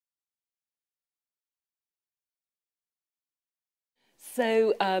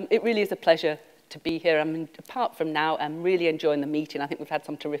So it really is a pleasure to be here. Apart from now, I'm really enjoying the meeting. I think we've had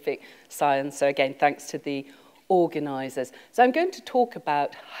some terrific science. So again, thanks to the organisers. So I'm going to talk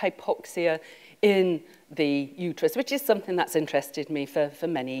about hypoxia in the uterus, which is something that's interested me for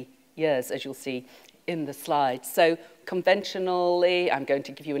many years, as you'll see in the slides. So conventionally, I'm going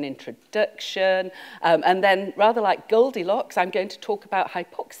to give you an introduction, and then rather like Goldilocks, I'm going to talk about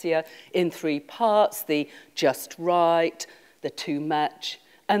hypoxia in 3 parts: the just right, the too much,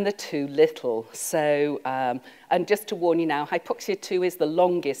 and the too little. So, and just to warn you now, hypoxia 2 is the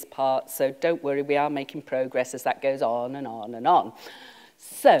longest part, so don't worry, we are making progress as that goes on and on and on.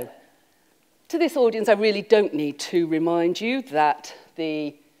 So, to this audience, I really don't need to remind you that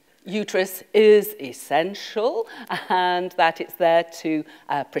the uterus is essential and that it's there to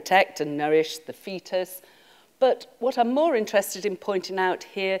protect and nourish the fetus. But what I'm more interested in pointing out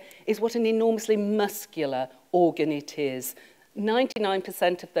here is what an enormously muscular organ it is.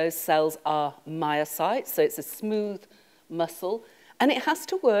 99% of those cells are myocytes, so it's a smooth muscle, and it has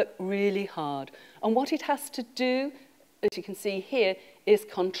to work really hard. And what it has to do, as you can see here, is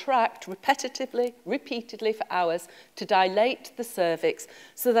contract repetitively, repeatedly for hours to dilate the cervix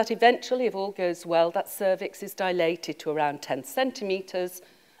so that eventually, if all goes well, that cervix is dilated to around 10 centimetres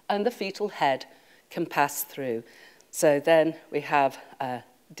and the fetal head can pass through. So then we have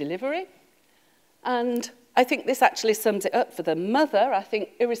delivery, and I think this actually sums it up for the mother. I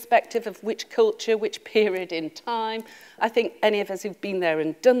think irrespective of which culture, which period in time, I think any of us who've been there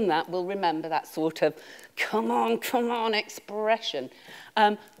and done that will remember that sort of come on expression.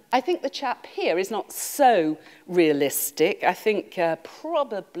 I think the chap here is not so realistic. I think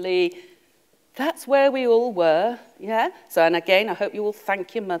probably that's where we all were, yeah? So, and again, I hope you all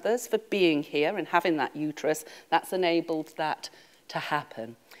thank your mothers for being here and having that uterus. That's enabled that to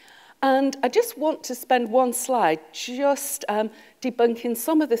happen. And I just want to spend one slide just debunking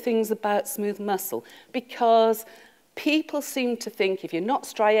some of the things about smooth muscle, because people seem to think if you're not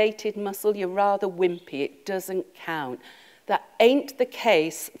striated muscle, you're rather wimpy. It doesn't count. That ain't the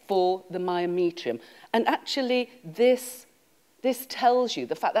case for the myometrium. And actually, this tells you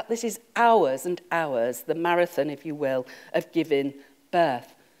the fact that this is hours and hours, the marathon, if you will, of giving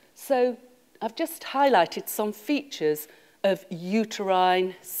birth. So I've just highlighted some features of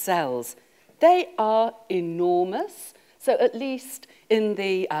uterine cells. They are enormous. So at least in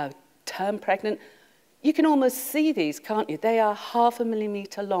the term pregnant, you can almost see these, can't you? They are 0.5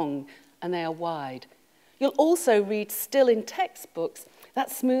 millimetre long and they are wide. You'll also read still in textbooks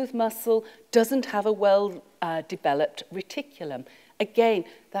that smooth muscle doesn't have a well-developed reticulum. Again,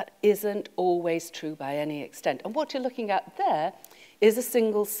 that isn't always true by any extent. And what you're looking at there is a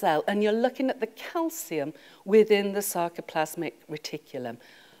single cell, and you're looking at the calcium within the sarcoplasmic reticulum.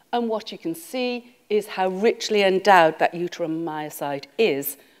 And what you can see is how richly endowed that uterine myocyte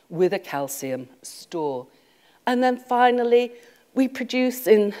is with a calcium store. And then finally, we produce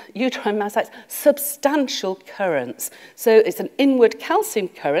in uterine myocytes substantial currents. So it's an inward calcium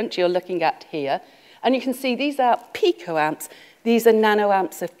current you're looking at here, and you can see these are picoamps, these are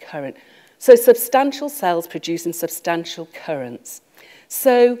nanoamps of current. So substantial cells producing substantial currents.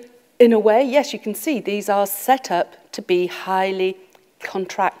 So in a way, yes, you can see these are set up to be highly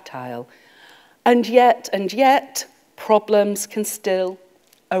contractile. And yet, problems can still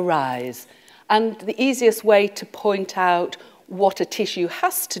arise. And the easiest way to point out what a tissue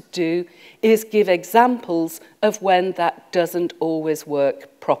has to do is give examples of when that doesn't always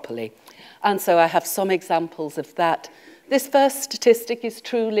work properly. And so I have some examples of that. This first statistic is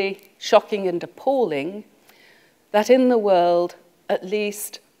truly shocking and appalling, that in the world, at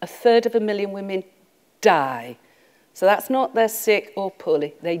least 1/3 women die. So that's not they're sick or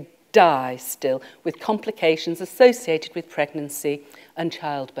poorly, they die still with complications associated with pregnancy and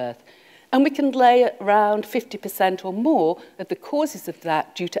childbirth. And we can lay around 50% or more of the causes of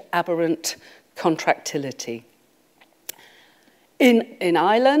that due to aberrant contractility. In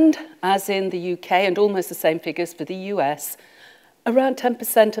Ireland, as in the UK, and almost the same figures for the US, around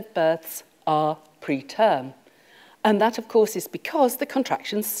 10% of births are preterm. And that, of course, is because the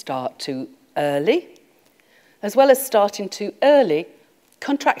contractions start too early. As well as starting too early,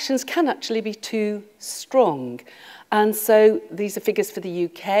 contractions can actually be too strong. And so these are figures for the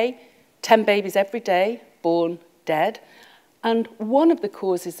UK, 10 babies every day born dead. And one of the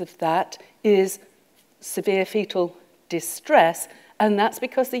causes of that is severe fetal distress, and that's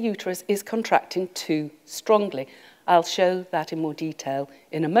because the uterus is contracting too strongly. I'll show that in more detail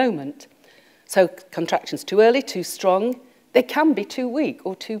in a moment. So contractions too early, too strong, they can be too weak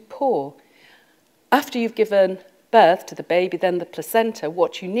or too poor. After you've given birth to the baby, then the placenta,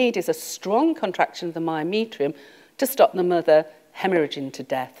 what you need is a strong contraction of the myometrium to stop the mother hemorrhaging to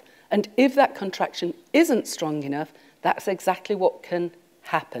death. And if that contraction isn't strong enough, that's exactly what can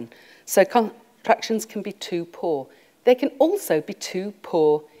happen. So contractions can be too poor. They can also be too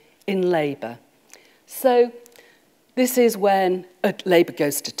poor in labour. So this is when labour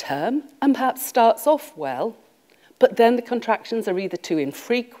goes to term and perhaps starts off well, but then the contractions are either too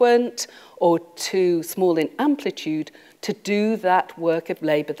infrequent or too small in amplitude to do that work of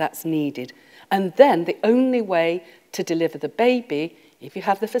labour that's needed. And then the only way to deliver the baby, if you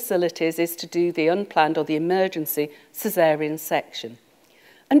have the facilities, is to do the unplanned or the emergency caesarean section.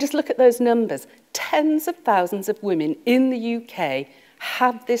 And just look at those numbers. Tens of thousands of women in the UK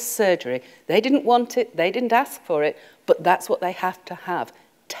have this surgery. They didn't want it, they didn't ask for it, but that's what they have to have.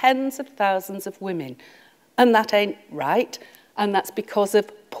 Tens of thousands of women. And that ain't right. And that's because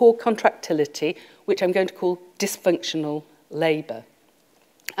of poor contractility, which I'm going to call dysfunctional labour.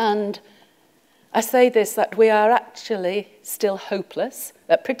 And I say this, that we are actually still hopeless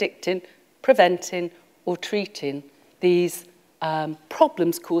at predicting, preventing or treating these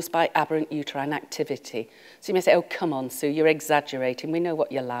problems caused by aberrant uterine activity. So you may say, oh, come on, Sue, you're exaggerating. We know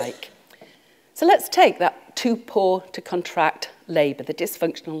what you're like. So let's take that too poor to contract labour, the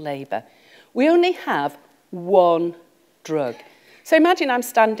dysfunctional labour. We only have one drug. So imagine I'm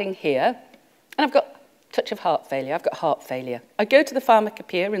standing here and I've got a touch of heart failure. I've got heart failure. I go to the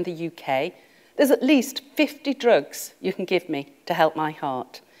pharmacopoeia in the UK. There's at least 50 drugs you can give me to help my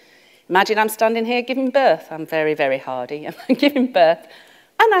heart. Imagine I'm standing here giving birth. I'm very, very hardy. I'm giving birth.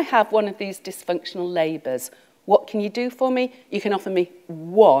 And I have one of these dysfunctional labours. What can you do for me? You can offer me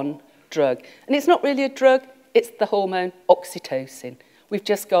one drug. And it's not really a drug. It's the hormone oxytocin. We've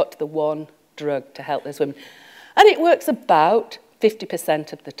just got the one drug to help those women. And it works about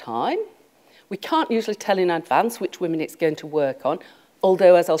 50% of the time. We can't usually tell in advance which women it's going to work on,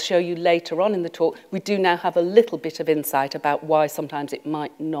 although, as I'll show you later on in the talk, we do now have a little bit of insight about why sometimes it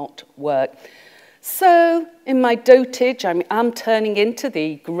might not work. So, in my dotage, I'm turning into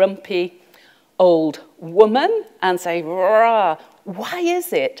the grumpy old woman and say, rah, why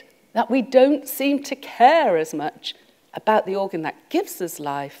is it that we don't seem to care as much about the organ that gives us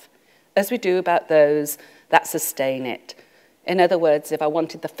life as we do about those that sustain it? In other words, if I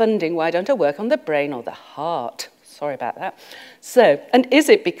wanted the funding, why don't I work on the brain or the heart? Sorry about that. So, and is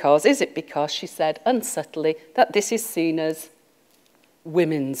it because, she said unsubtly, that this is seen as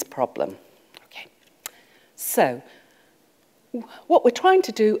women's problem? Okay. So, what we're trying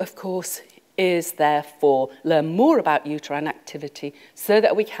to do, of course, is therefore learn more about uterine activity so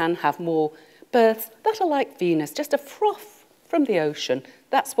that we can have more births that are like Venus, just a froth from the ocean.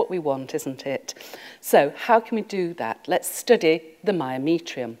 That's what we want, isn't it? So how can we do that? Let's study the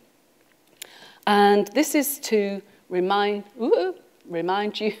myometrium. And this is to remind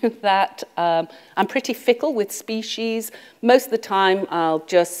you that I'm pretty fickle with species. Most of the time, I'll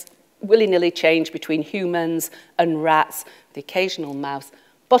just willy-nilly change between humans and rats, the occasional mouse.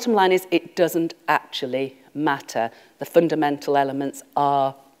 Bottom line is, it doesn't actually matter. The fundamental elements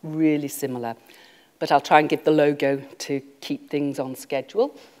are really similar. But I'll try and give the logo to keep things on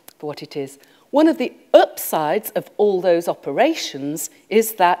schedule for what it is. One of the upsides of all those operations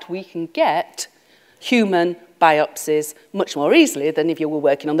is that we can get human biopsies much more easily than if you were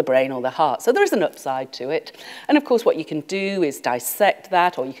working on the brain or the heart. So there is an upside to it. And of course, what you can do is dissect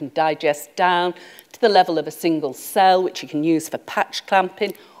that, or you can digest down to the level of a single cell, which you can use for patch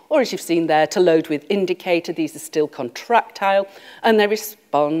clamping, or as you've seen there, to load with indicator. These are still contractile, and they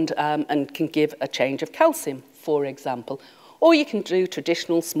respond and can give a change of calcium, for example. Or you can do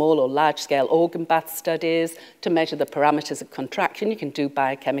traditional small or large-scale organ bath studies to measure the parameters of contraction. You can do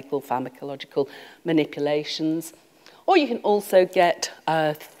biochemical, pharmacological manipulations. Or you can also get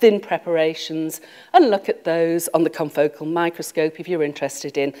thin preparations and look at those on the confocal microscope if you're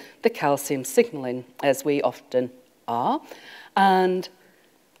interested in the calcium signaling, as we often are. And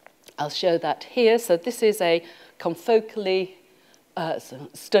I'll show that here. So this is a confocally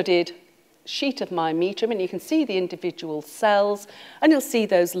studied sheet of myometrium, and you can see the individual cells, and you'll see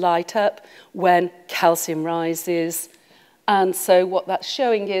those light up when calcium rises. And so what that's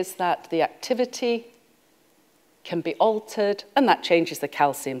showing is that the activity can be altered, and that changes the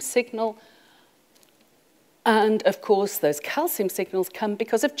calcium signal. And of course, those calcium signals come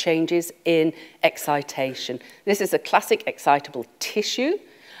because of changes in excitation. This is a classic excitable tissue.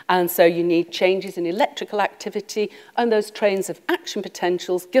 And so you need changes in electrical activity, and those trains of action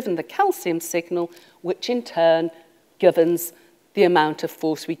potentials govern the calcium signal, which in turn governs the amount of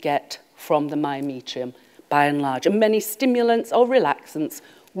force we get from the myometrium by and large. And many stimulants or relaxants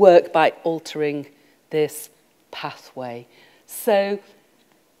work by altering this pathway. So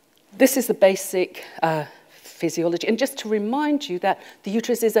this is the basic physiology. And just to remind you that the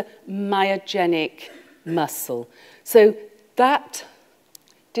uterus is a myogenic muscle. So that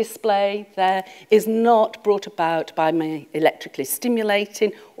display there is not brought about by me electrically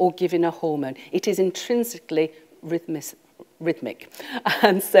stimulating or giving a hormone. It is intrinsically rhythmic.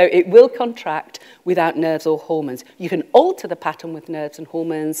 And so it will contract without nerves or hormones. You can alter the pattern with nerves and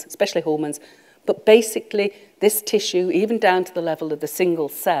hormones, especially hormones, but basically this tissue, even down to the level of the single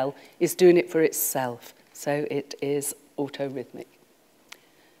cell, is doing it for itself. So it is autorhythmic.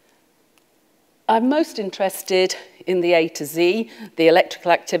 I'm most interested in the A to Z, the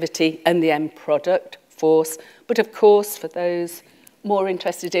electrical activity and the end product, force. But of course, for those more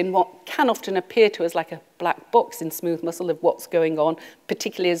interested in what can often appear to us like a black box in smooth muscle of what's going on,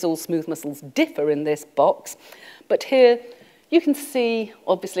 particularly as all smooth muscles differ in this box. But here you can see,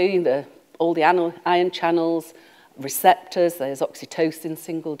 obviously, all the ion channels, receptors, there's oxytocin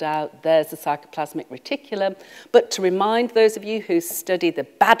singled out, there's the sarcoplasmic reticulum. But to remind those of you who study the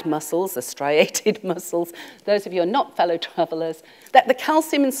bad muscles, the striated muscles, those of you who are not fellow travellers, that the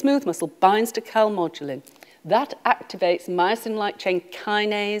calcium in smooth muscle binds to calmodulin. That activates myosin light chain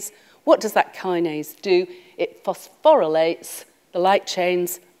kinase. What does that kinase do? It phosphorylates the light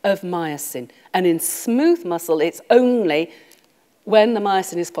chains of myosin. And in smooth muscle, it's only when the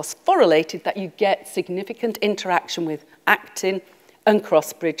myosin is phosphorylated that you get significant interaction with actin and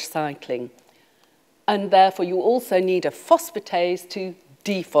cross-bridge cycling. And therefore, you also need a phosphatase to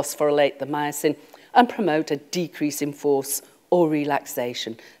dephosphorylate the myosin and promote a decrease in force or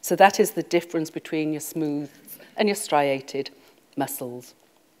relaxation. So that is the difference between your smooth and your striated muscles.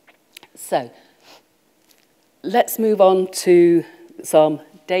 So let's move on to some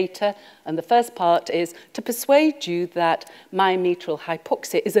data, and the first part is to persuade you that myometrial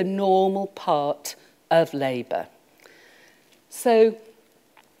hypoxia is a normal part of labour. So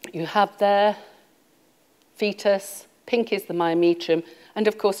you have there fetus, pink is the myometrium, and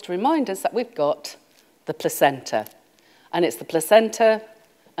of course to remind us that we've got the placenta, and it's the placenta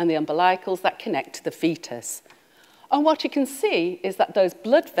and the umbilicals that connect to the fetus. And what you can see is that those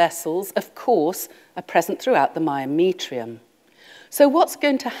blood vessels, of course, are present throughout the myometrium. So what's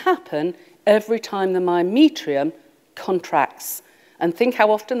going to happen every time the myometrium contracts? And think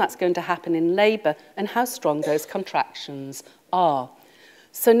how often that's going to happen in labour and how strong those contractions are.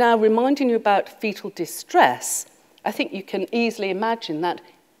 So now, reminding you about fetal distress, I think you can easily imagine that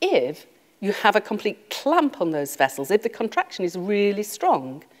if you have a complete clamp on those vessels, if the contraction is really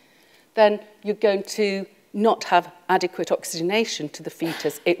strong, then you're going to not have adequate oxygenation to the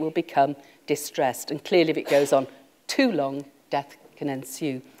fetus. It will become distressed. And clearly, if it goes on too long, death can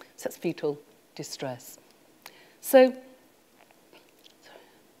ensue. So that's fetal distress. So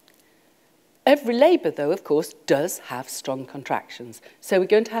every labour, though, of course, does have strong contractions. So we're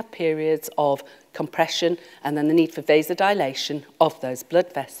going to have periods of compression and then the need for vasodilation of those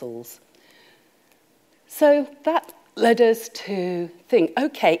blood vessels. So that led us to think,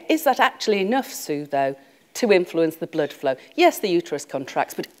 OK, is that actually enough, Sue, though, to influence the blood flow? Yes, the uterus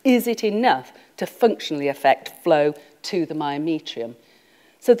contracts, but is it enough to functionally affect flow to the myometrium?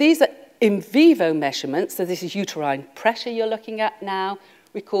 So these are in vivo measurements. So this is uterine pressure you're looking at now,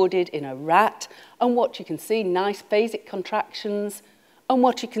 recorded in a rat. And what you can see, nice phasic contractions. And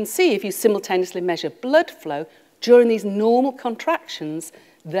what you can see if you simultaneously measure blood flow during these normal contractions,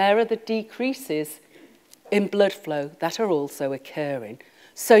 there are the decreases in blood flow that are also occurring.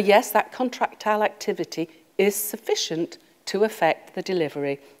 So yes, that contractile activity is sufficient to affect the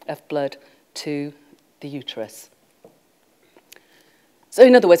delivery of blood to the uterus. So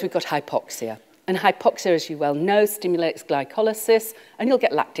in other words, we've got hypoxia. And hypoxia, as you well know, stimulates glycolysis, and you'll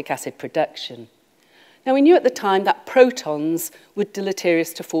get lactic acid production. Now, we knew at the time that protons were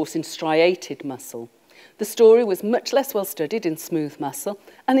deleterious to force in striated muscle. The story was much less well studied in smooth muscle,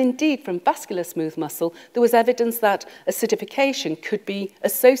 and indeed, from vascular smooth muscle, there was evidence that acidification could be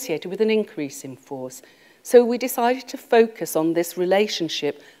associated with an increase in force. So we decided to focus on this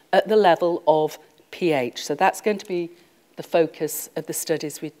relationship at the level of pH. So that's going to be the focus of the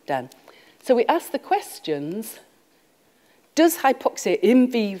studies we've done. So we asked the questions, does hypoxia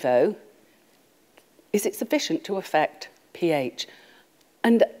in vivo, is it sufficient to affect pH?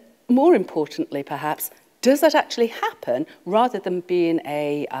 And more importantly, perhaps, does that actually happen rather than being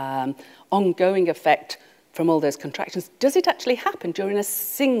an ongoing effect from all those contractions? Does it actually happen during a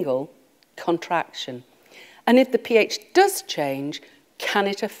single contraction? And if the pH does change, can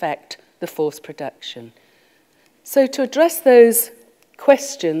it affect the force production? So to address those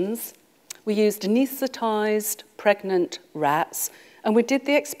questions, we used anaesthetized pregnant rats, and we did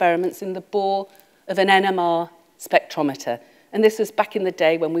the experiments in the bore of an NMR spectrometer. And this was back in the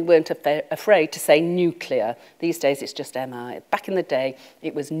day when we weren't afraid to say nuclear. These days it's just MR. Back in the day,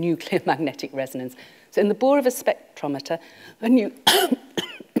 it was nuclear magnetic resonance. So in the bore of a spectrometer, when you,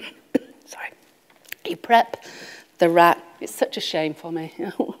 sorry, you prep the rat. It's such a shame for me.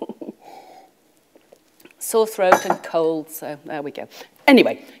 Sore throat and cold, so there we go.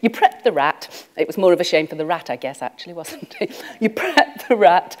 Anyway, you prep the rat. It was more of a shame for the rat, I guess, actually, wasn't it? You prep the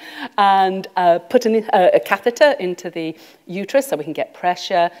rat and put a catheter into the uterus so we can get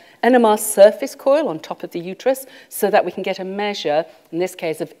pressure, NMR surface coil on top of the uterus so that we can get a measure, in this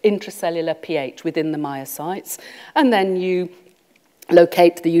case, of intracellular pH within the myocytes. And then you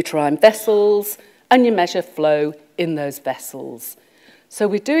locate the uterine vessels and you measure flow in those vessels. So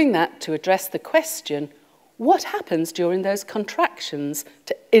we're doing that to address the question, what happens during those contractions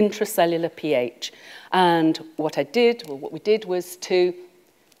to intracellular pH? And what we did was to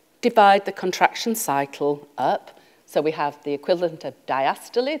divide the contraction cycle up. So we have the equivalent of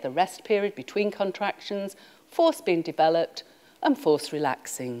diastole, the rest period between contractions, force being developed and force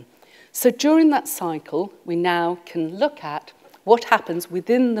relaxing. So during that cycle, we now can look at what happens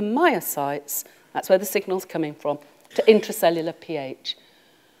within the myocytes, that's where the signal's coming from, to intracellular pH.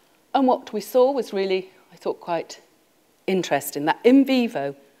 And what we saw was really, I thought, quite interesting, that in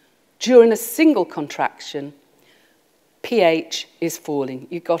vivo, during a single contraction, pH is falling.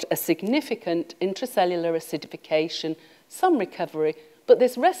 You've got a significant intracellular acidification, some recovery, but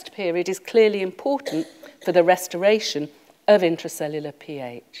this rest period is clearly important for the restoration of intracellular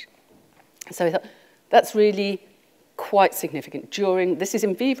pH. So I thought that's really quite significant. This is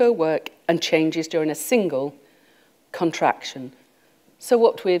in vivo work and changes during a single contraction. So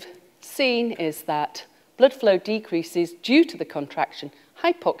what we've seen is that blood flow decreases due to the contraction,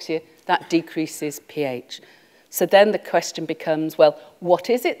 hypoxia, that decreases pH. So then the question becomes, well, what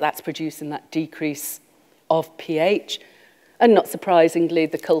is it that's producing that decrease of pH? And not surprisingly,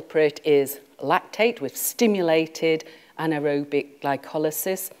 the culprit is lactate with stimulated anaerobic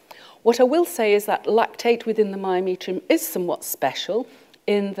glycolysis. What I will say is that lactate within the myometrium is somewhat special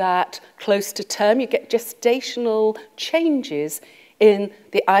in that close to term you get gestational changes in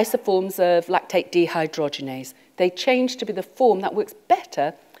the isoforms of lactate dehydrogenase. They change to be the form that works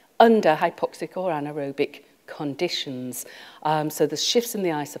better under hypoxic or anaerobic conditions. So there's shifts in the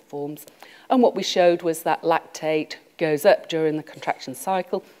isoforms. And what we showed was that lactate goes up during the contraction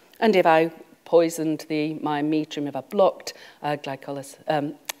cycle. And if I poisoned the myometrium, if I blocked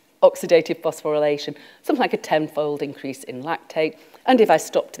oxidative phosphorylation, something like a 10-fold increase in lactate. And if I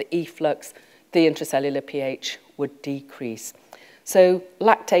stopped the efflux, the intracellular pH would decrease. So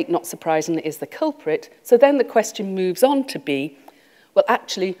lactate, not surprisingly, is the culprit. So then the question moves on to be, well,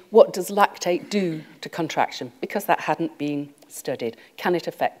 actually, what does lactate do to contraction? Because that hadn't been studied. Can it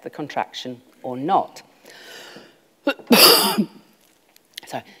affect the contraction or not?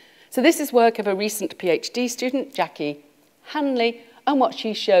 Sorry. So this is work of a recent PhD student, Jackie Hanley, and what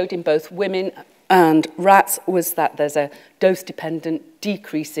she showed in both women and rats was that there's a dose-dependent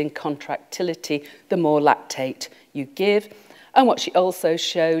decrease in contractility the more lactate you give. And what she also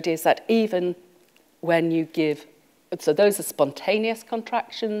showed is that even when you give, so those are spontaneous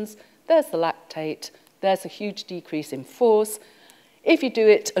contractions, there's the lactate, there's a huge decrease in force. If you do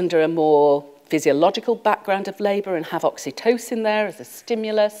it under a more physiological background of labour and have oxytocin there as a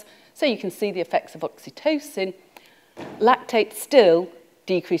stimulus, so you can see the effects of oxytocin, lactate still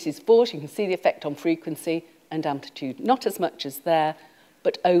decreases force. You can see the effect on frequency and amplitude, not as much as there,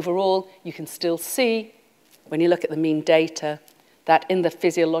 but overall you can still see, when you look at the mean data, that in the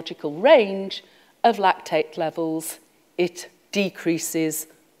physiological range of lactate levels, it decreases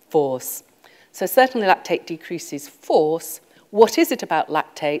force. So certainly lactate decreases force. What is it about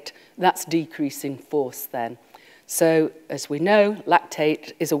lactate that's decreasing force then? So as we know,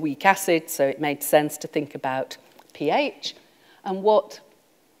 lactate is a weak acid, so it made sense to think about pH. And what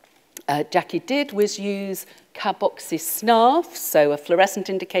Jackie did was use carboxy SNARF, so a fluorescent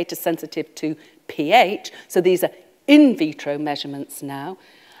indicator sensitive to pH. So these are in vitro measurements now.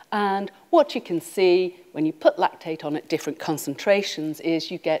 And what you can see when you put lactate on at different concentrations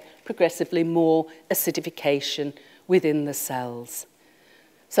is you get progressively more acidification within the cells.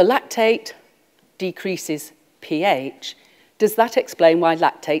 So lactate decreases pH. Does that explain why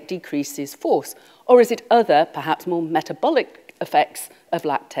lactate decreases force? Or is it other, perhaps more metabolic effects of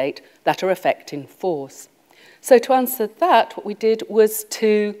lactate that are affecting force? So to answer that, what we did was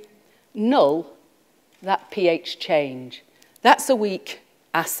to null that pH change. That's a weak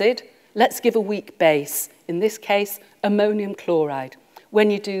acid. Let's give a weak base. In this case, ammonium chloride.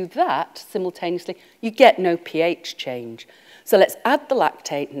 When you do that simultaneously, you get no pH change. So let's add the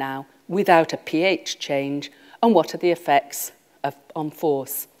lactate now without a pH change. And what are the effects on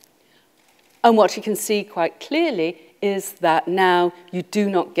force. And what you can see quite clearly is that now you do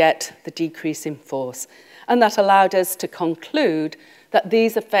not get the decrease in force. And that allowed us to conclude that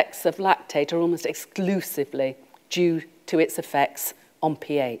these effects of lactate are almost exclusively due to its effects on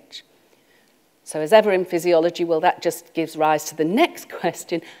pH. So as ever in physiology, well, that just gives rise to the next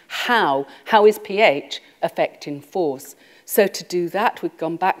question, how? How is pH affecting force? So to do that, we've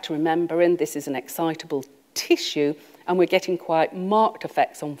gone back to remembering this is an excitable tissue, and we're getting quite marked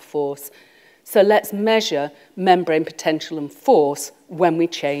effects on force. So let's measure membrane potential and force when we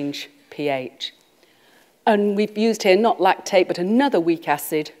change pH. And we've used here not lactate, but another weak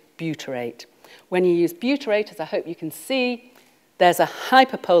acid, butyrate. When you use butyrate, as I hope you can see, there's a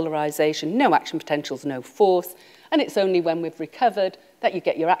hyperpolarization, no action potentials, no force, and it's only when we've recovered that you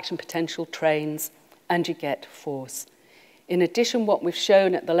get your action potential trains and you get force. In addition, what we've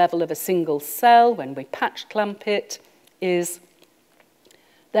shown at the level of a single cell when we patch clamp it is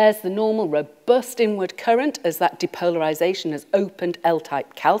there's the normal robust inward current as that depolarization has opened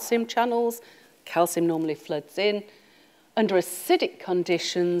L-type calcium channels. Calcium normally floods in. Under acidic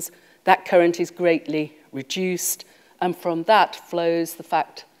conditions, that current is greatly reduced, and from that flows the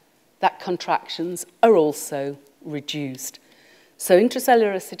fact that contractions are also reduced. So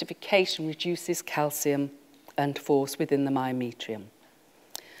intracellular acidification reduces calcium and force within the myometrium.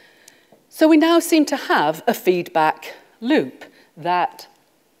 So we now seem to have a feedback loop that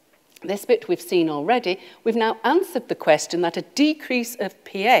this bit we've seen already. We've now answered the question that a decrease of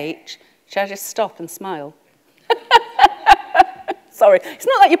pH, shall I just stop and smile? Sorry, it's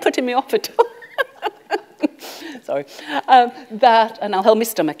not that you're putting me off at all. Sorry. And I'll hold my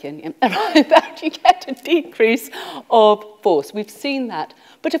stomach in, that you get a decrease of force. We've seen that.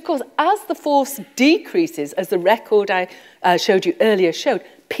 But of course, as the force decreases, as the record I showed you earlier showed,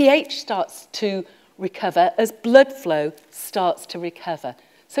 pH starts to recover as blood flow starts to recover.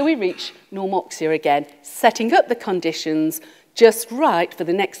 So we reach normoxia again, setting up the conditions just right for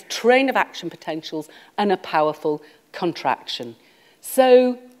the next train of action potentials and a powerful contraction.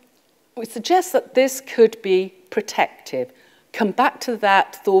 So we suggest that this could be protective. Come back to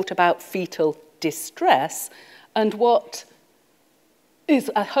that thought about fetal distress, and what is,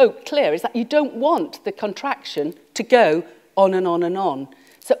 I hope, clear is that you don't want the contraction to go on and on and on.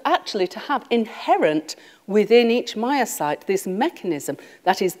 So actually to have inherent within each myocyte this mechanism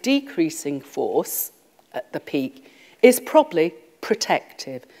that is decreasing force at the peak is probably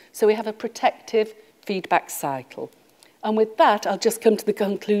protective. So we have a protective feedback cycle. And with that, I'll just come to the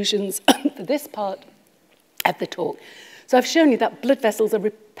conclusions for this part of the talk. So I've shown you that blood vessels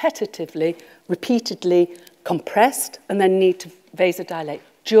are repeatedly compressed and then need to vasodilate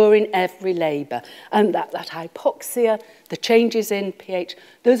during every labour. And that hypoxia, the changes in pH,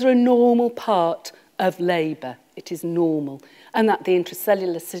 those are a normal part of labour. It is normal. And that the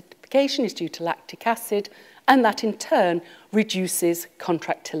intracellular acidification is due to lactic acid, and that in turn reduces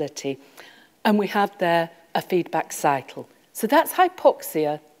contractility. And we have there a feedback cycle. So that's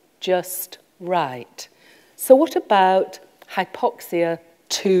hypoxia just right. So what about hypoxia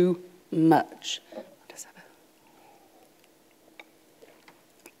too much?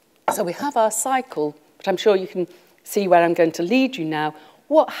 So we have our cycle, but I'm sure you can see where I'm going to lead you now.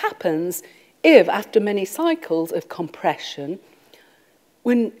 What happens if after many cycles of compression,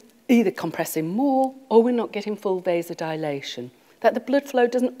 we're either compressing more or we're not getting full vasodilation, that the blood flow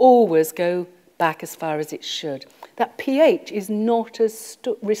doesn't always go back as far as it should, that pH is not as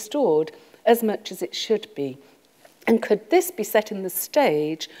restored as much as it should be. And could this be setting the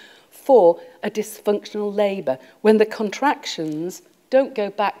stage for a dysfunctional labour when the contractions don't go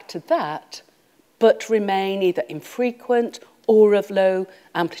back to that, but remain either infrequent or of low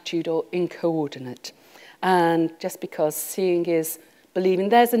amplitude or incoordinate? And just because seeing is believing,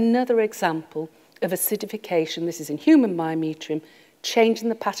 there's another example of acidification. This is in human myometrium, changing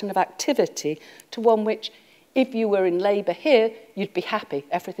the pattern of activity to one which, if you were in labour here, you'd be happy,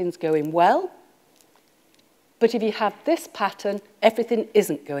 everything's going well. But if you have this pattern, everything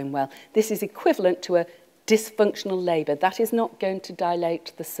isn't going well. This is equivalent to a dysfunctional labour. That is not going to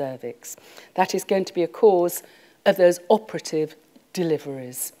dilate the cervix. That is going to be a cause of those operative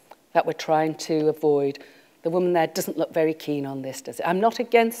deliveries that we're trying to avoid. The woman there doesn't look very keen on this, does it? I'm not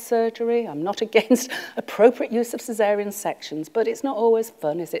against surgery. I'm not against appropriate use of caesarean sections, but it's not always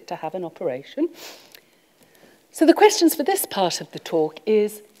fun, is it, to have an operation? So the questions for this part of the talk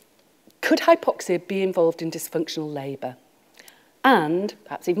is, could hypoxia be involved in dysfunctional labour? And,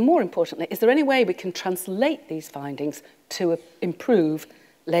 perhaps even more importantly, is there any way we can translate these findings to improve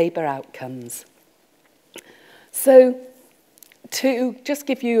labour outcomes? So, to just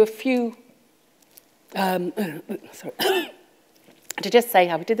give you a few to just say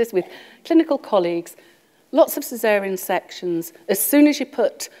how we did this with clinical colleagues, lots of caesarean sections. As soon as you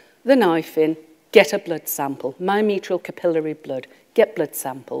put the knife in, get a blood sample, myometrial capillary blood, get blood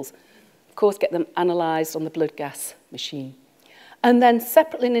samples. Of course, get them analysed on the blood gas machine. And then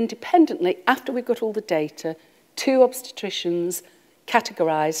separately and independently, after we've got all the data, 2 obstetricians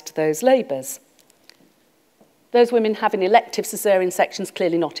categorised those labours. Those women having elective caesarean sections,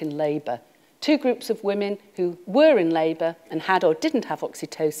 clearly not in labour. 2 groups of women who were in labour and had or didn't have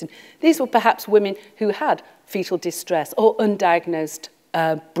oxytocin. These were perhaps women who had fetal distress or undiagnosed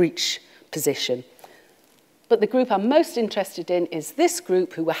breech position. But the group I'm most interested in is this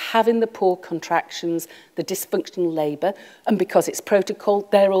group who were having the poor contractions, the dysfunctional labour, and because it's protocol,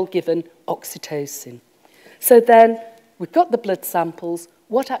 they're all given oxytocin. So then we've got the blood samples.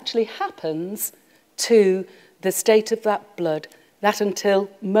 What actually happens to the state of that blood that until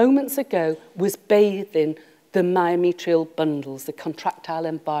moments ago was bathing the myometrial bundles, the contractile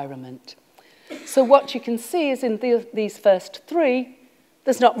environment? So what you can see is in these first 3,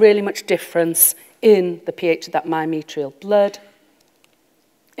 there's not really much difference in the pH of that myometrial blood.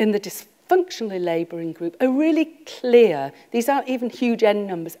 In the dysfunctionally labouring group, a really clear, these aren't even huge N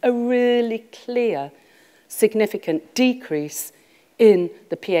numbers, a really clear, significant decrease in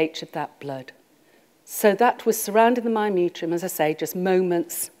the pH of that blood. So that was surrounding the myometrium, as I say, just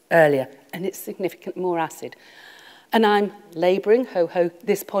moments earlier, and it's significantly more acid. And I'm labouring, ho-ho,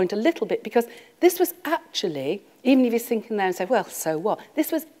 this point a little bit, because this was actually, even if you're thinking there and say, well, so what?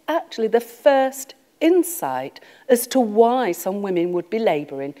 This was actually the first insight as to why some women would be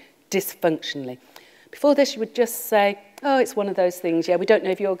labouring dysfunctionally. Before this, you would just say, oh, it's one of those things. Yeah, we don't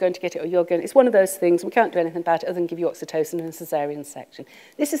know if you're going to get it or you're going to. It's one of those things. We can't do anything about it other than give you oxytocin and a caesarean section.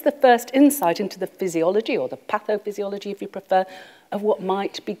 This is the first insight into the physiology, or the pathophysiology, if you prefer, of what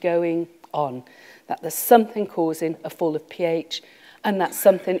might be going on. That there's something causing a fall of pH, and that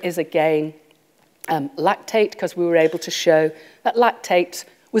something is, again, lactate, because we were able to show that lactate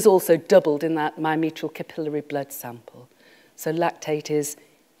was also doubled in that myometrial capillary blood sample. So lactate is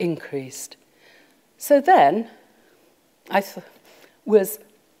increased. So then, I was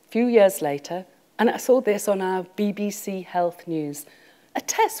a few years later, and I saw this on our BBC Health News, a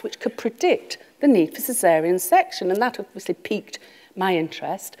test which could predict the need for caesarean section, and that obviously piqued my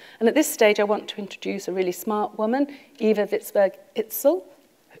interest. And at this stage, I want to introduce a really smart woman, Eva Witzberg-Itzel.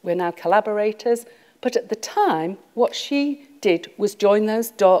 We're now collaborators, but at the time, what she did was join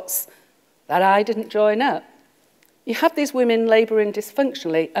those dots that I didn't join up. You have these women labouring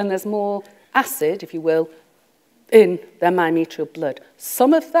dysfunctionally, and there's more acid, if you will, in their myometrial blood.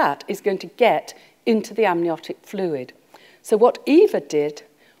 Some of that is going to get into the amniotic fluid. So what Eva did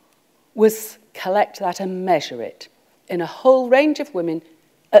was collect that and measure it in a whole range of women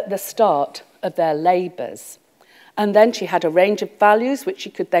at the start of their labours. And then she had a range of values which she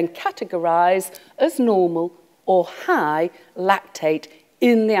could then categorise as normal or high lactate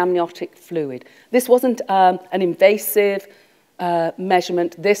in the amniotic fluid. This wasn't an invasive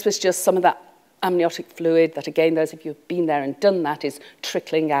measurement. This was just some of that amniotic fluid that, again, those of you who've been there and done that, is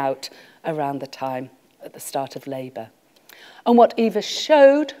trickling out around the time at the start of labour. And what Eva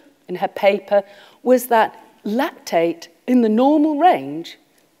showed in her paper was that lactate in the normal range,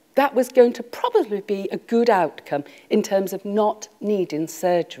 that was going to probably be a good outcome in terms of not needing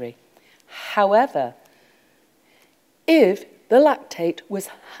surgery. However, if the lactate was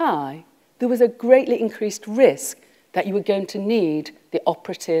high, there was a greatly increased risk that you were going to need the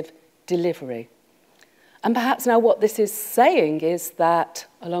operative delivery. And perhaps now what this is saying is that,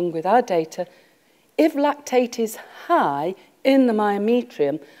 along with our data, if lactate is high in the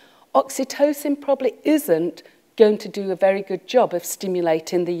myometrium, oxytocin probably isn't going to do a very good job of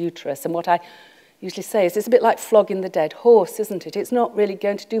stimulating the uterus. And what I usually say is it's a bit like flogging the dead horse, isn't it? It's not really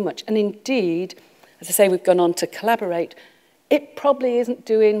going to do much. And indeed, as I say, we've gone on to collaborate, it probably isn't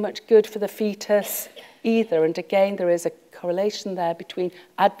doing much good for the fetus either. And again, there is a correlation there between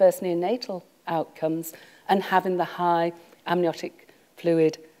adverse neonatal outcomes and having the high amniotic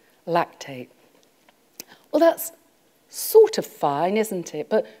fluid lactate. Well, that's sort of fine, isn't it?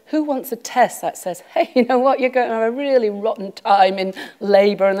 But who wants a test that says, hey, you know what, you're going to have a really rotten time in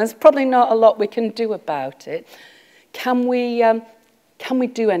labour and there's probably not a lot we can do about it. Can we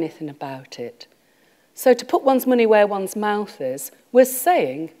do anything about it? So to put one's money where one's mouth is, we're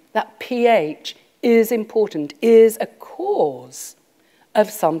saying that pH is important, is a cause of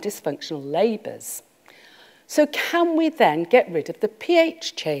some dysfunctional labours. So can we then get rid of the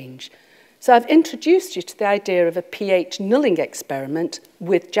pH change? So I've introduced you to the idea of a pH nulling experiment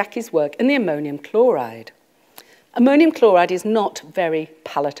with Jackie's work and the ammonium chloride. Ammonium chloride is not very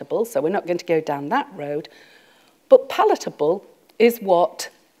palatable, so we're not going to go down that road. But palatable is what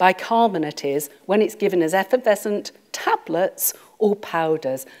bicarbonate is when it's given as effervescent tablets or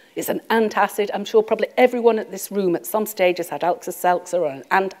powders. It's an antacid. I'm sure probably everyone at this room at some stage has had Alka-Seltzer or an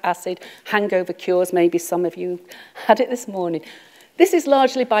antacid, hangover cures. Maybe some of you had it this morning. This is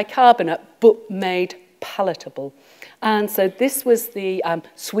largely bicarbonate, but made palatable. And so this was the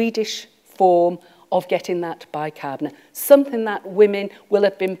Swedish form of getting that bicarbonate, something that women will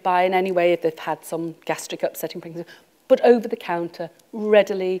have been buying anyway if they've had some gastric upsetting pregnancy, but over the counter,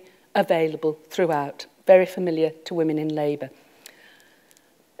 readily available throughout, very familiar to women in labour.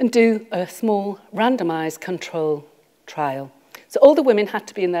 And do a small randomised control trial. So all the women had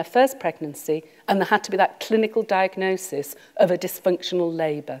to be in their first pregnancy, and there had to be that clinical diagnosis of a dysfunctional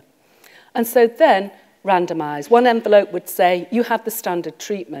labour. And so then, randomised. One envelope would say, you have the standard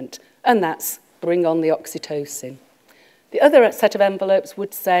treatment, and that's bring on the oxytocin. The other set of envelopes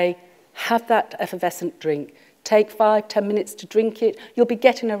would say, have that effervescent drink. Take 5-10 minutes to drink it. You'll be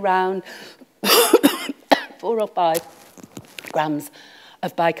getting around 4 or 5 grams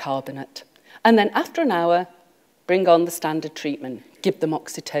of bicarbonate. And then after an hour, bring on the standard treatment. Give them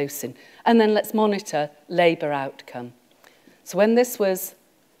oxytocin. And then let's monitor labour outcome. So when this was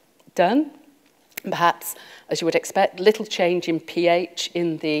done, perhaps, as you would expect, little change in pH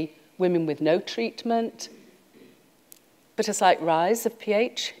in the women with no treatment, but a slight rise of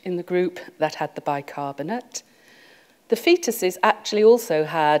pH in the group that had the bicarbonate. The fetuses actually also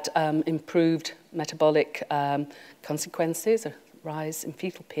had improved metabolic consequences, a rise in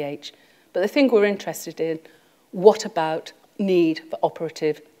fetal pH. But the thing we're interested in, what about need for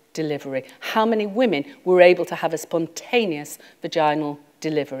operative delivery? How many women were able to have a spontaneous vaginal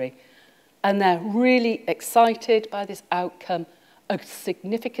delivery? And they're really excited by this outcome. A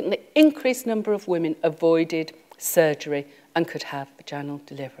significantly increased number of women avoided surgery and could have vaginal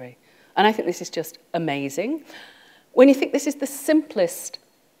delivery. And I think this is just amazing. When you think this is the simplest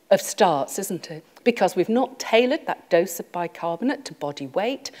of starts, isn't it? Because we've not tailored that dose of bicarbonate to body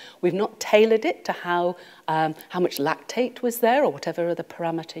weight. We've not tailored it to how much lactate was there or whatever other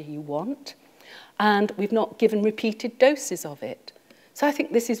parameter you want. And we've not given repeated doses of it. So I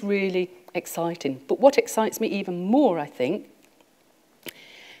think this is really exciting. But what excites me even more, I think,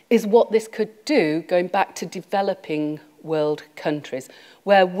 is what this could do going back to developing world countries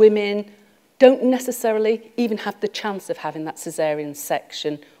where women don't necessarily even have the chance of having that caesarean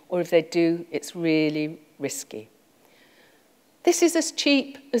section, or if they do, it's really risky. This is as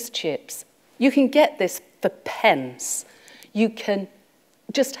cheap as chips. You can get this for pence. You can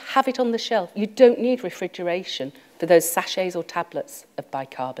just have it on the shelf. You don't need refrigeration for those sachets or tablets of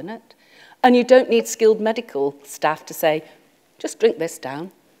bicarbonate. And you don't need skilled medical staff to say, just drink this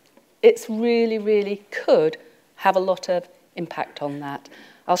down. It's really, really could have a lot of impact on that.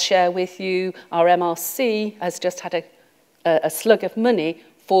 I'll share with you, our MRC has just had a slug of money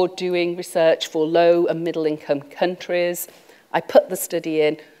for doing research for low and middle income countries. I put the study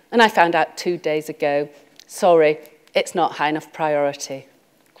in and I found out 2 days ago, sorry, it's not high enough priority.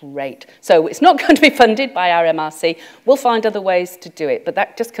 Great. So it's not going to be funded by our MRC. We'll find other ways to do it, but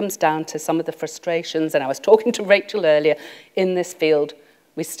that just comes down to some of the frustrations, and I was talking to Rachel earlier, in this field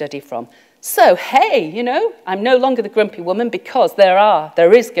we study from. So, hey, you know, I'm no longer the grumpy woman because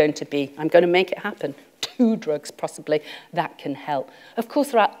there is going to be, I'm going to make it happen, 2 drugs possibly that can help. Of course,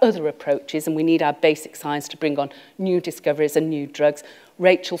 there are other approaches, and we need our basic science to bring on new discoveries and new drugs.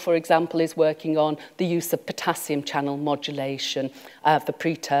 Rachel, for example, is working on the use of potassium channel modulation for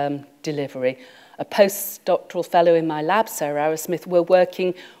preterm delivery. A postdoctoral fellow in my lab, Sarah Arrowsmith, we're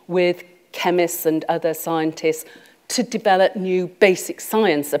working with chemists and other scientists to develop new basic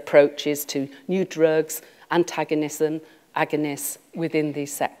science approaches to new drugs, antagonism, agonists within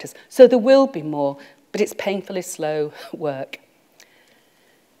these sectors. So there will be more, but it's painfully slow work.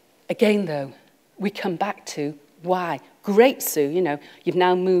 Again, though, we come back to why. Great, Sue, you know, you've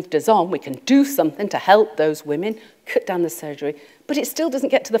now moved us on. We can do something to help those women, cut down the surgery, but it still doesn't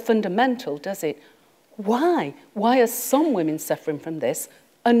get to the fundamental, does it? Why? Why are some women suffering from this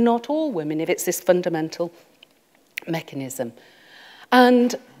and not all women if it's this fundamental mechanism?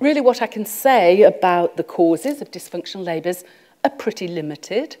 And really what I can say about the causes of dysfunctional labours are pretty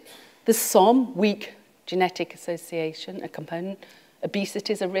limited. There's some weak genetic association, a component.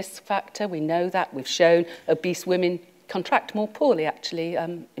 Obesity is a risk factor. We know that. We've shown obese women contract more poorly, actually,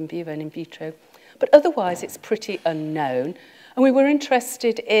 in vivo and in vitro. But otherwise, it's pretty unknown. And we were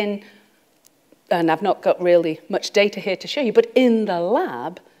interested in, and I've not got really much data here to show you, but in the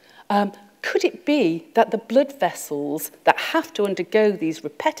lab, could it be that the blood vessels that have to undergo these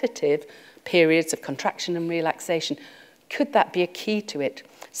repetitive periods of contraction and relaxation, could that be a key to it?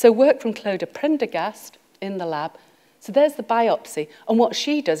 So work from Clodagh Prendergast in the lab So there's the biopsy. And what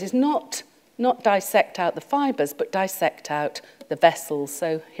she does is not dissect out the fibres, but dissect out the vessels.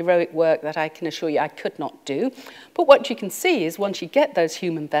 So heroic work that I can assure you I could not do. But what you can see is once you get those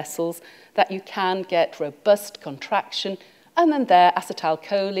human vessels, that you can get robust contraction, and then there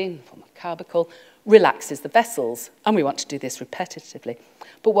acetylcholine, in the form of carbachol, relaxes the vessels. And we want to do this repetitively.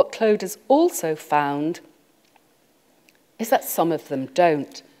 But what Claude has also found is that some of them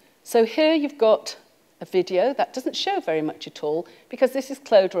don't. So here you've got a video that doesn't show very much at all, because this is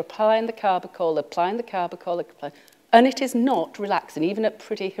Claude applying the carbachol, and it is not relaxing, even at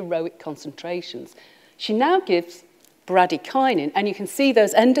pretty heroic concentrations. She now gives bradykinin, and you can see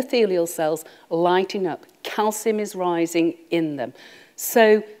those endothelial cells lighting up. Calcium is rising in them.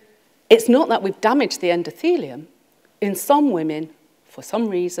 So it's not that we've damaged the endothelium. In some women, for some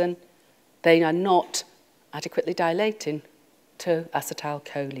reason, they are not adequately dilating to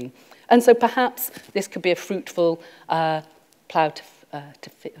acetylcholine. And so perhaps this could be a fruitful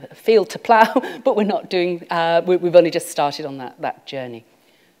field to plough, but we're not doing, we've only just started on that journey.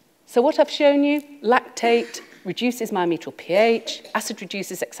 So what I've shown you, lactate reduces myometrial pH, acid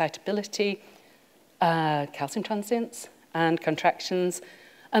reduces excitability, calcium transients and contractions,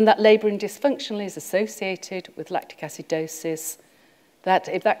 and that labouring dysfunctionally is associated with lactic acidosis, that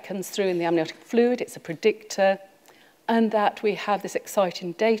if that comes through in the amniotic fluid, it's a predictor, and that we have this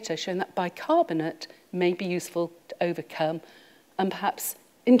exciting data showing that bicarbonate may be useful to overcome, and perhaps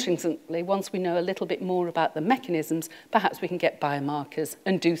intrinsically, once we know a little bit more about the mechanisms, perhaps we can get biomarkers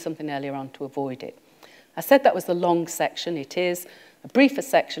and do something earlier on to avoid it. I said that was the long section. It is. A briefer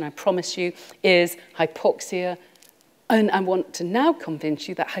section, I promise you, is hypoxia, and I want to now convince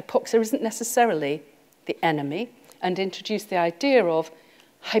you that hypoxia isn't necessarily the enemy, and introduce the idea of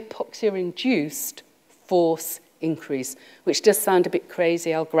hypoxia-induced force increase, which does sound a bit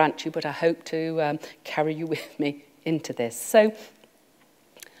crazy, I'll grant you, but I hope to carry you with me into this. So,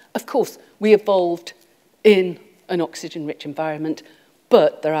 of course, we evolved in an oxygen-rich environment,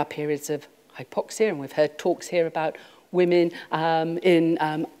 but there are periods of hypoxia, and we've heard talks here about women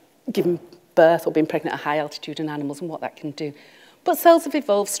giving birth or being pregnant at high altitude in animals and what that can do. But cells have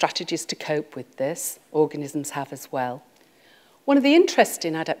evolved strategies to cope with this. Organisms have as well. One of the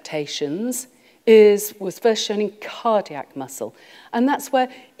interesting adaptations was first shown in cardiac muscle. And that's where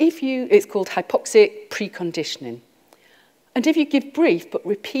it's called hypoxic preconditioning. And if you give brief but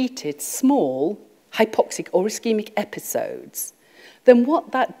repeated small hypoxic or ischemic episodes, then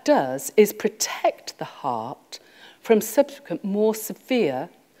what that does is protect the heart from subsequent more severe,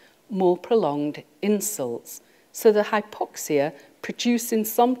 more prolonged insults. So the hypoxia producing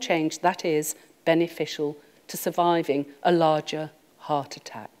some change that is beneficial to surviving a larger heart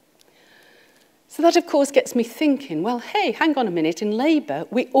attack. So that, of course, gets me thinking, well, hey, hang on a minute, in labour,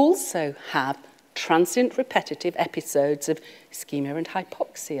 we also have transient repetitive episodes of ischemia and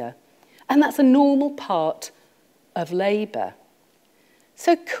hypoxia. And that's a normal part of labour.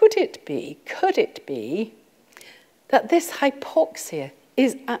 So could it be that this hypoxia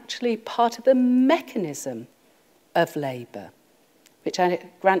is actually part of the mechanism of labour, which I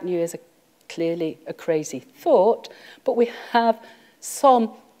grant you is clearly a crazy thought, but we have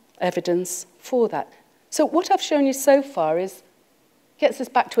some evidence for that. So what I've shown you so far gets us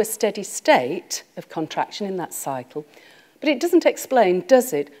back to a steady state of contraction in that cycle, but it doesn't explain,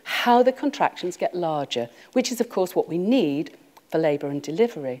 does it, how the contractions get larger, which is, of course, what we need for labour and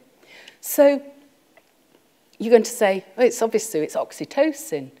delivery. So you're going to say, oh, it's obvious, it's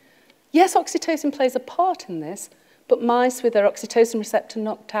oxytocin. Yes, oxytocin plays a part in this, but mice with their oxytocin receptor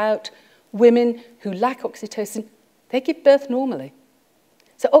knocked out, women who lack oxytocin, they give birth normally.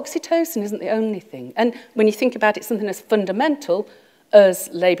 So oxytocin isn't the only thing. And when you think about it, something as fundamental as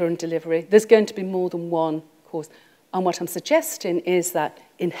labour and delivery, there's going to be more than one cause. And what I'm suggesting is that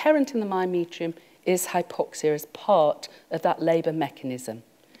inherent in the myometrium is hypoxia as part of that labour mechanism.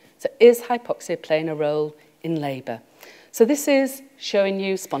 So is hypoxia playing a role in labour? So this is showing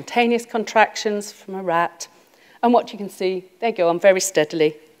you spontaneous contractions from a rat. And what you can see, they go on very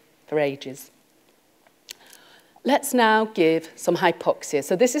steadily for ages. Let's now give some hypoxia.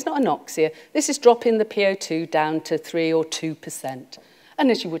 So this is not anoxia. This is dropping the PO2 down to 3 or 2%.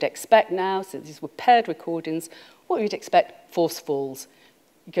 And as you would expect now, so these were paired recordings, what you'd expect, force falls.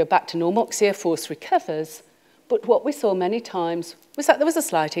 You go back to normoxia, force recovers. But what we saw many times was that there was a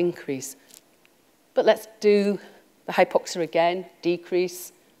slight increase. But let's do the hypoxia again,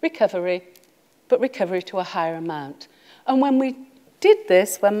 decrease, recovery, but recovery to a higher amount. And when we did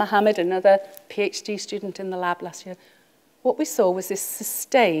this, when Mohammed, another PhD student in the lab last year, what we saw was this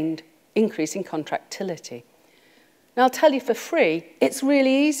sustained increase in contractility. Now, I'll tell you for free, it's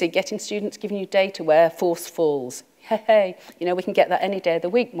really easy getting students giving you data where force falls. hey, hey, you know, we can get that any day of the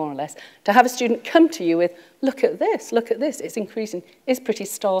week, more or less. To have a student come to you with, look at this, it's increasing, is pretty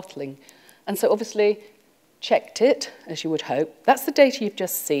startling. And so obviously checked it, as you would hope. That's the data you've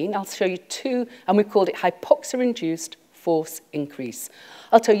just seen. I'll show you two, and we've called it hypoxia-induced force increase.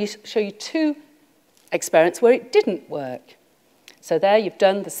 I'll show you two experiments where it didn't work. So there you've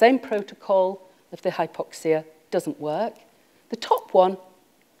done the same protocol of the hypoxia, doesn't work. The top one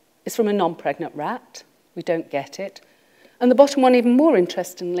is from a non-pregnant rat. We don't get it. And the bottom one, even more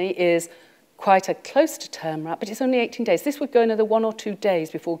interestingly, is quite a close-to-term rat, but it's only 18 days. This would go another 1 or 2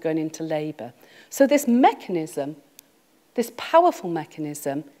 days before going into labour. So this mechanism, this powerful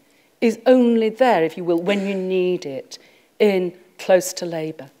mechanism, is only there, if you will, when you need it in close to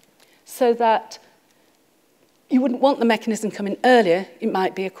labour. So that you wouldn't want the mechanism coming earlier, it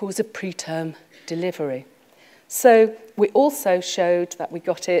might be a cause of preterm delivery. So we also showed that we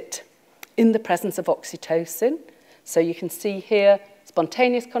got it in the presence of oxytocin. So you can see here,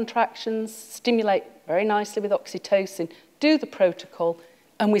 spontaneous contractions stimulate very nicely with oxytocin, do the protocol,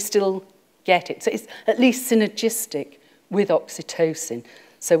 and we still get it. So it's at least synergistic with oxytocin.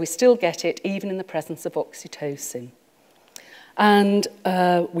 So we still get it even in the presence of oxytocin. And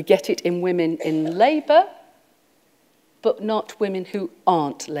we get it in women in labour, but not women who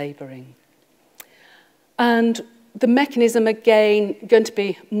aren't labouring. And the mechanism, again, going to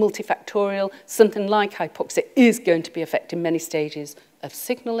be multifactorial. Something like hypoxia is going to be affecting many stages of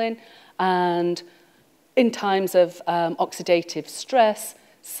signalling. And in times of oxidative stress,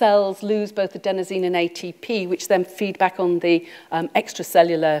 cells lose both adenosine and ATP, which then feed back on the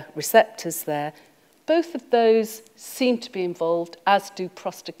extracellular receptors there. Both of those seem to be involved, as do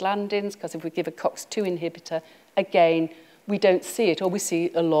prostaglandins, because if we give a COX-2 inhibitor, again, we don't see it, or we see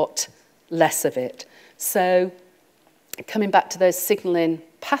a lot less of it. So coming back to those signalling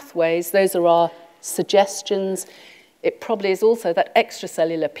pathways, those are our suggestions. It probably is also that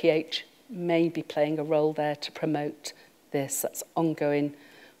extracellular pH may be playing a role there to promote this. That's ongoing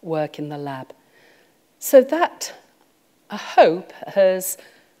work in the lab. So that, I hope, has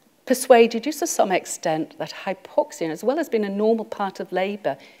persuaded you to some extent that hypoxia, as well as being a normal part of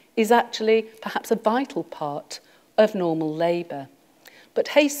labour, is actually perhaps a vital part of normal labour. But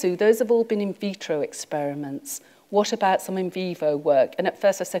hey, Sue, those have all been in vitro experiments. What about some in vivo work? And at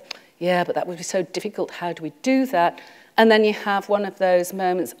first I said, yeah, but that would be so difficult. How do we do that? And then you have one of those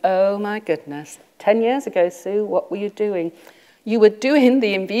moments, oh my goodness, 10 years ago, Sue, what were you doing? You were doing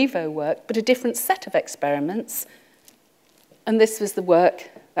the in vivo work, but a different set of experiments. And this was the work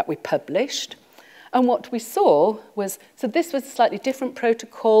that we published. And what we saw was, so this was a slightly different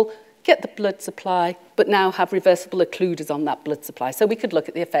protocol, get the blood supply, but now have reversible occluders on that blood supply. So we could look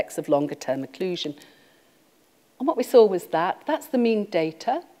at the effects of longer-term occlusion. And what we saw was that that's the mean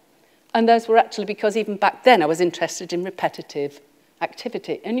data. And those were actually because even back then I was interested in repetitive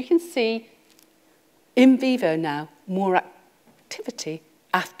activity. And you can see in vivo now more activity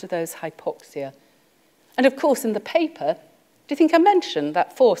after those hypoxia. And of course, in the paper, do you think I mentioned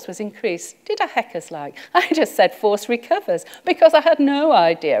that force was increased? Did I heckers like? I just said force recovers because I had no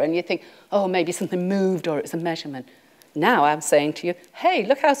idea. And you think, oh, maybe something moved or it's a measurement. Now I'm saying to you, hey,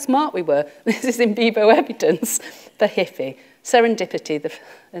 look how smart we were. This is in vivo evidence for HIFI, serendipity,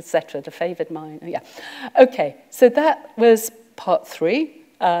 etc., the favoured mind. Yeah. Okay, so that was part 3,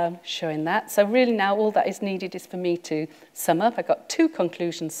 showing that. So really now all that is needed is for me to sum up. I've got 2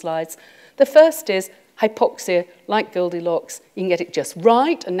 conclusion slides. The first is hypoxia, like Goldilocks, you can get it just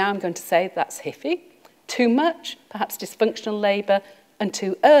right, and now I'm going to say that's HIFI. Too much, perhaps dysfunctional labour, and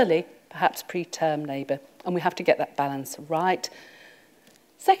too early, perhaps preterm labour. And we have to get that balance right.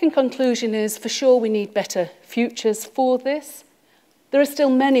 Second conclusion is, for sure, we need better futures for this. There are still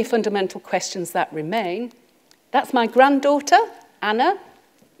many fundamental questions that remain. That's my granddaughter, Anna,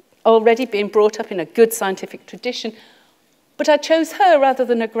 already being brought up in a good scientific tradition. But I chose her rather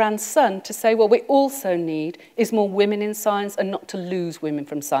than a grandson to say, well, we also need is more women in science and not to lose women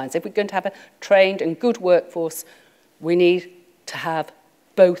from science. If we're going to have a trained and good workforce, we need to have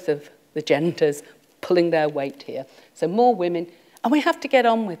both of the genders pulling their weight here. So more women. And we have to get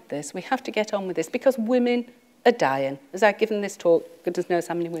on with this. We have to get on with this because women are dying. As I've given this talk, goodness knows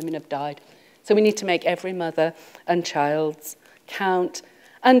how many women have died. So we need to make every mother and child's count.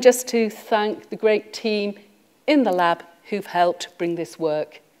 And just to thank the great team in the lab who've helped bring this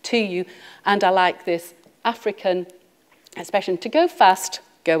work to you. And I like this African expression, to go fast,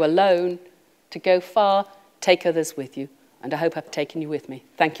 go alone, to go far, take others with you. And I hope I've taken you with me.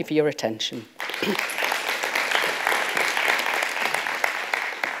 Thank you for your attention.